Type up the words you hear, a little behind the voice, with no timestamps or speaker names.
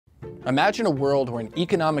Imagine a world where an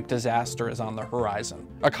economic disaster is on the horizon.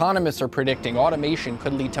 Economists are predicting automation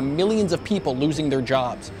could lead to millions of people losing their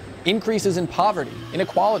jobs, increases in poverty,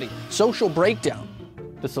 inequality, social breakdown.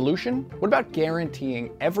 The solution? What about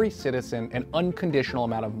guaranteeing every citizen an unconditional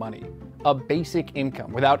amount of money? A basic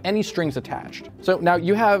income without any strings attached. So now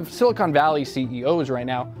you have Silicon Valley CEOs right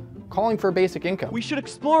now calling for a basic income. We should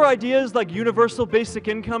explore ideas like universal basic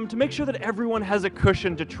income to make sure that everyone has a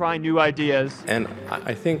cushion to try new ideas. And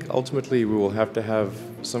I think ultimately we will have to have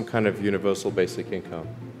some kind of universal basic income.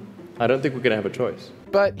 I don't think we're going to have a choice.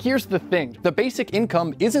 But here's the thing. The basic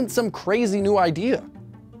income isn't some crazy new idea.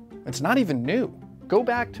 It's not even new. Go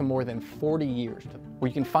back to more than 40 years, where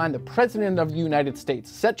you can find the President of the United States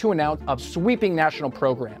set to announce a sweeping national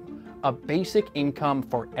program, a basic income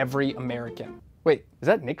for every American. Wait, is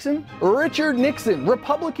that Nixon? Richard Nixon,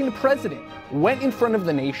 Republican president, went in front of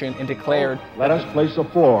the nation and declared, "Let us place a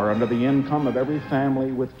floor under the income of every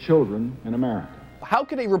family with children in America." How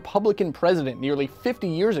could a Republican president nearly 50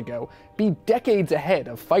 years ago be decades ahead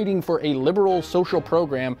of fighting for a liberal social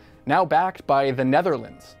program now backed by the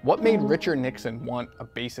Netherlands? What made Richard Nixon want a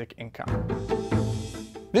basic income?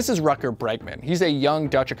 This is Rutger Bregman. He's a young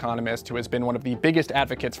Dutch economist who has been one of the biggest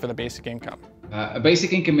advocates for the basic income. A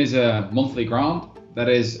basic income is a monthly grant that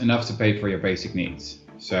is enough to pay for your basic needs.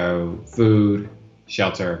 So food,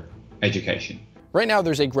 shelter, education. Right now,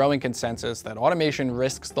 there's a growing consensus that automation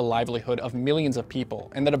risks the livelihood of millions of people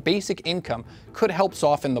and that a basic income could help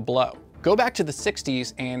soften the blow. Go back to the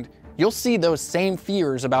 60s and you'll see those same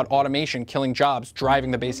fears about automation killing jobs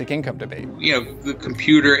driving the basic income debate. You know, the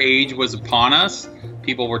computer age was upon us.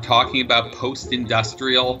 People were talking about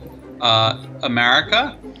post-industrial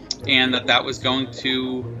America, and that was going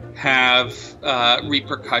to have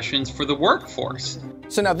repercussions for the workforce.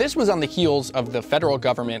 So now this was on the heels of the federal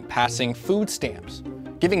government passing food stamps,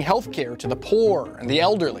 giving health care to the poor and the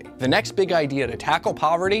elderly. The next big idea to tackle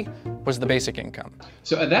poverty was the basic income.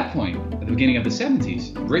 So at that point, at the beginning of the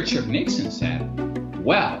 70s, Richard Nixon said,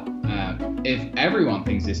 well, if everyone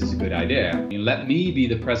thinks this is a good idea, let me be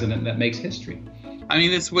the president that makes history. I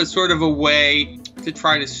mean, this was sort of a way to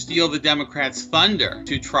try to steal the Democrats' thunder,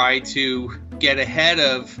 to try to get ahead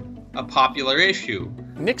of a popular issue.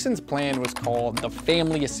 Nixon's plan was called the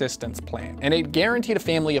Family Assistance Plan, and it guaranteed a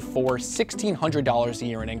family of four $1,600 a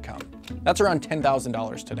year in income. That's around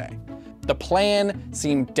 $10,000 today. The plan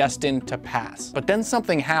seemed destined to pass, but then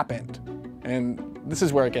something happened, and this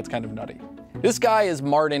is where it gets kind of nutty. This guy is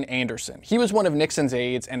Martin Anderson. He was one of Nixon's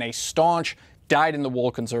aides and a staunch,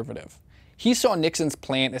 dyed-in-the-wool conservative. He saw Nixon's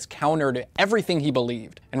plan as counter to everything he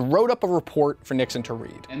believed and wrote up a report for Nixon to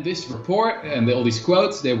read. And this report and all these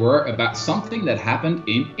quotes, they were about something that happened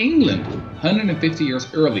in England 150 years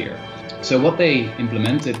earlier. So what they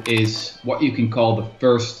implemented is what you can call the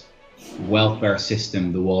first welfare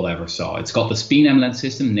system the world ever saw. It's called the Speenhamland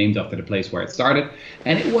system, named after the place where it started.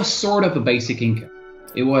 And it was sort of a basic income.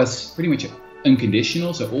 It was pretty much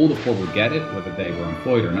unconditional, so all the poor would get it, whether they were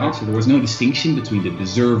employed or not. So there was no distinction between the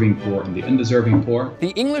deserving poor and the undeserving poor.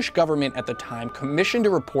 The English government at the time commissioned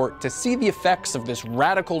a report to see the effects of this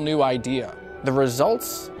radical new idea. The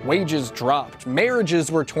results? Wages dropped,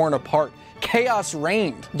 marriages were torn apart, chaos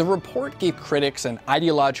reigned. The report gave critics an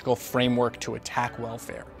ideological framework to attack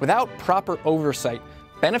welfare. Without proper oversight,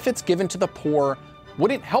 benefits given to the poor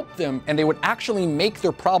wouldn't help them, and they would actually make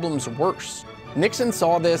their problems worse. Nixon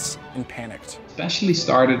saw this and panicked. Especially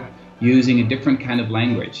started using a different kind of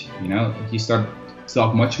language. He started to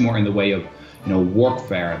talk much more in the way of,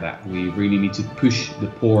 workfare, that we really need to push the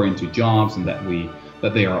poor into jobs and that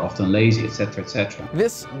they are often lazy, etc., etc.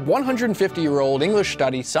 This 150-year-old English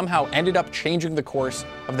study somehow ended up changing the course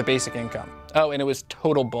of the basic income. Oh, and it was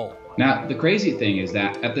total bull. Now, the crazy thing is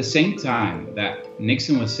that at the same time that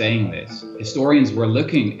Nixon was saying this, historians were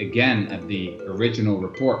looking again at the original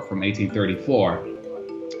report from 1834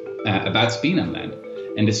 about Speenhamland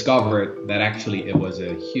and discovered that actually it was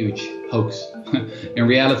a huge hoax. In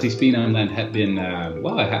reality, Speenhamland had been,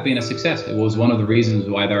 it had been a success. It was one of the reasons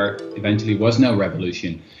why there eventually was no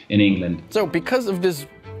revolution in England. So because of this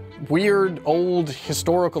weird old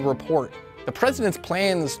historical report, the president's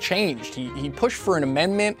plans changed. He pushed for an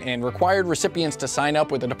amendment and required recipients to sign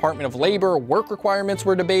up with the Department of Labor, work requirements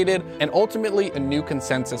were debated, and ultimately a new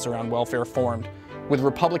consensus around welfare formed, with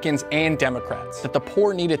Republicans and Democrats, that the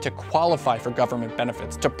poor needed to qualify for government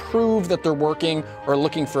benefits, to prove that they're working or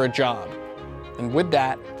looking for a job. And with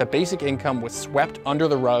that, the basic income was swept under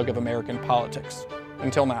the rug of American politics,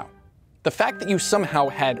 until now. The fact that you somehow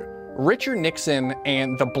had Richard Nixon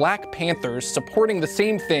and the Black Panthers supporting the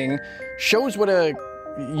same thing shows what a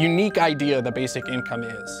unique idea the basic income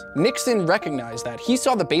is. Nixon recognized that. He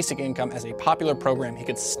saw the basic income as a popular program he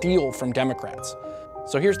could steal from Democrats.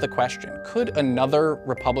 So here's the question. Could another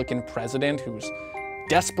Republican president who's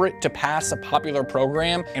desperate to pass a popular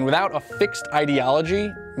program and without a fixed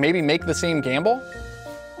ideology maybe make the same gamble?